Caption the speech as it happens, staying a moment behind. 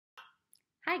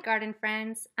Hi, garden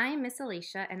friends. I'm Miss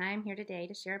Alicia, and I'm here today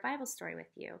to share a Bible story with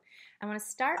you. I want to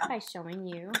start by showing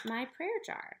you my prayer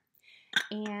jar.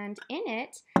 And in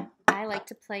it, I like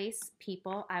to place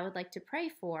people I would like to pray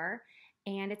for,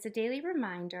 and it's a daily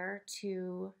reminder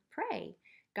to pray.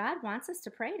 God wants us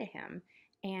to pray to Him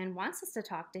and wants us to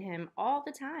talk to Him all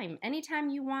the time. Anytime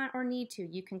you want or need to,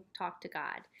 you can talk to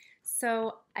God.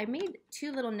 So I made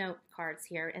two little note cards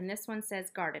here, and this one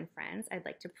says Garden Friends. I'd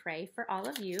like to pray for all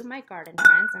of you, my garden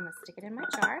friends. I'm going to stick it in my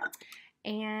jar.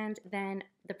 And then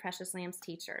the Precious Lambs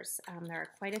teachers. There are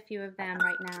quite a few of them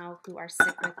right now who are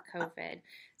sick with COVID,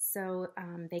 so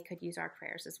they could use our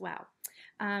prayers as well.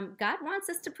 God wants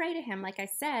us to pray to Him, like I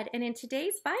said, and in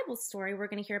today's Bible story, we're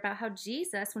going to hear about how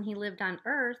Jesus, when He lived on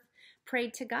earth,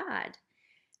 prayed to God.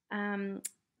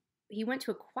 He went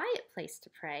to a quiet place to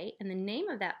pray, and the name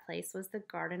of that place was the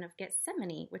Garden of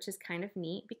Gethsemane, which is kind of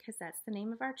neat because that's the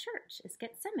name of our church, is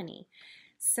Gethsemane.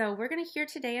 So we're going to hear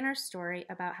today in our story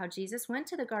about how Jesus went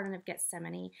to the Garden of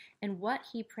Gethsemane and what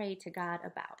He prayed to God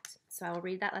about. So I will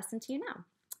read that lesson to you now.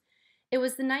 It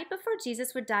was the night before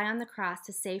Jesus would die on the cross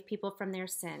to save people from their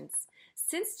sins.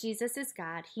 Since Jesus is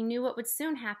God, He knew what would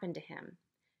soon happen to Him.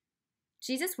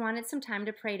 Jesus wanted some time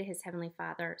to pray to His Heavenly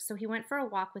Father, so He went for a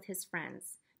walk with His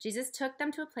friends. Jesus took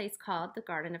them to a place called the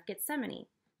Garden of Gethsemane.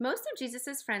 Most of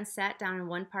Jesus' friends sat down in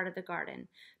one part of the garden,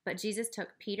 but Jesus took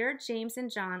Peter, James, and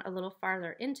John a little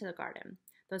farther into the garden.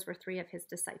 Those were three of His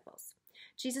disciples.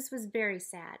 Jesus was very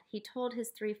sad. He told His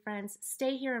three friends,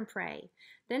 "Stay here and pray."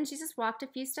 Then Jesus walked a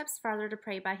few steps farther to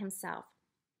pray by Himself.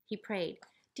 He prayed,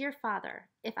 "Dear Father,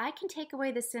 if I can take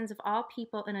away the sins of all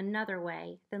people in another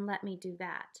way, then let me do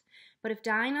that. But if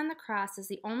dying on the cross is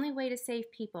the only way to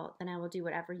save people, then I will do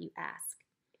whatever you ask."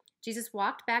 Jesus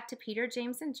walked back to Peter,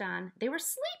 James, and John. They were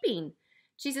sleeping.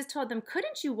 Jesus told them,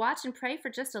 "Couldn't you watch and pray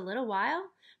for just a little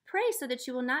while? Pray so that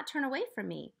you will not turn away from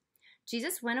me."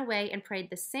 Jesus went away and prayed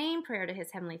the same prayer to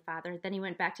His Heavenly Father. Then He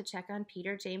went back to check on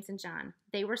Peter, James, and John.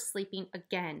 They were sleeping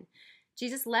again.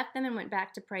 Jesus left them and went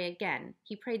back to pray again.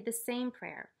 He prayed the same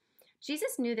prayer.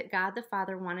 Jesus knew that God the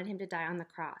Father wanted Him to die on the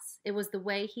cross. It was the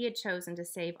way He had chosen to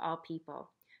save all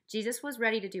people. Jesus was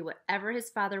ready to do whatever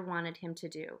His Father wanted Him to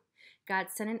do. God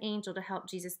sent an angel to help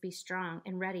Jesus be strong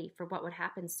and ready for what would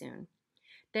happen soon.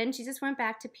 Then Jesus went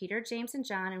back to Peter, James, and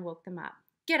John and woke them up.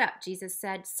 "Get up," Jesus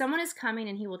said. "Someone is coming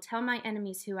and he will tell my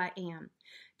enemies who I am."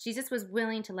 Jesus was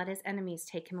willing to let His enemies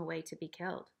take Him away to be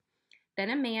killed. Then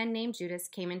a man named Judas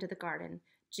came into the garden.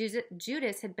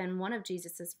 Judas had been one of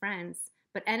Jesus' friends,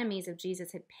 but enemies of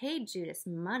Jesus had paid Judas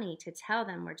money to tell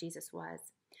them where Jesus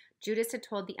was. Judas had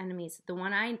told the enemies, "The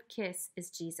one I kiss is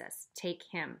Jesus. Take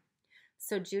him."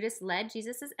 So Judas led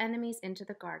Jesus' enemies into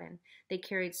the garden. They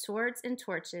carried swords and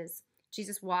torches.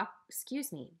 Judas walked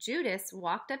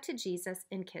up to Jesus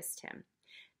and kissed Him.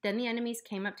 Then the enemies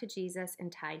came up to Jesus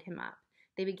and tied Him up.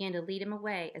 They began to lead Him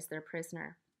away as their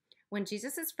prisoner. When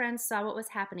Jesus' friends saw what was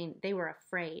happening, they were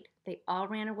afraid. They all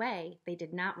ran away. They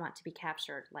did not want to be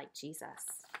captured like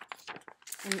Jesus.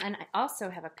 And I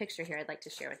also have a picture here I'd like to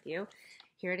share with you.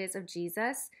 Here it is of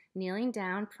Jesus kneeling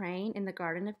down, praying in the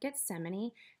Garden of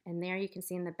Gethsemane. And there you can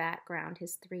see in the background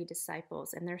His three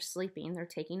disciples. And they're sleeping. They're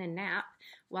taking a nap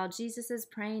while Jesus is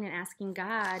praying and asking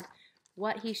God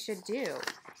what He should do.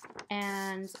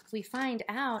 And we find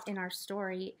out in our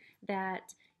story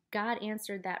that God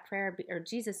answered that prayer, or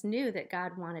Jesus knew that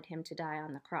God wanted Him to die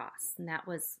on the cross. And that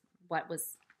was what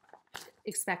was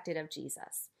expected of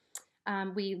Jesus.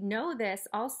 We know this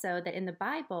also, that in the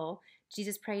Bible,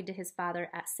 Jesus prayed to His Father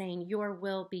at saying, "Your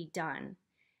will be done."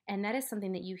 And that is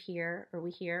something that you hear, or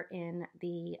we hear in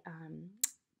the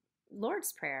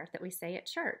Lord's Prayer that we say at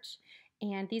church.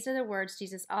 And these are the words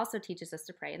Jesus also teaches us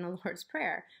to pray in the Lord's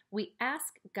Prayer. We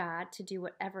ask God to do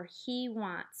whatever He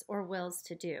wants or wills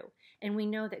to do. And we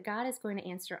know that God is going to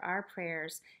answer our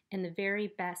prayers in the very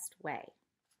best way.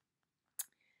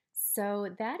 So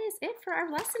that is it for our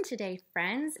lesson today,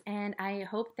 friends, and I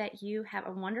hope that you have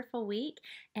a wonderful week,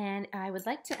 and I would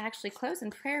like to actually close in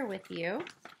prayer with you,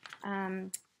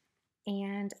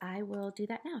 and I will do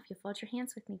that now. If you fold your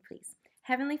hands with me, please.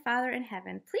 Heavenly Father in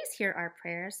heaven, please hear our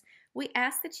prayers. We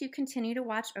ask that you continue to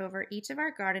watch over each of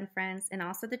our garden friends and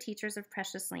also the teachers of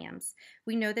Precious Lambs.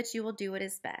 We know that you will do what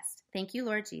is best. Thank you,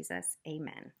 Lord Jesus.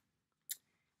 Amen.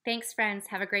 Thanks, friends.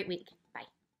 Have a great week.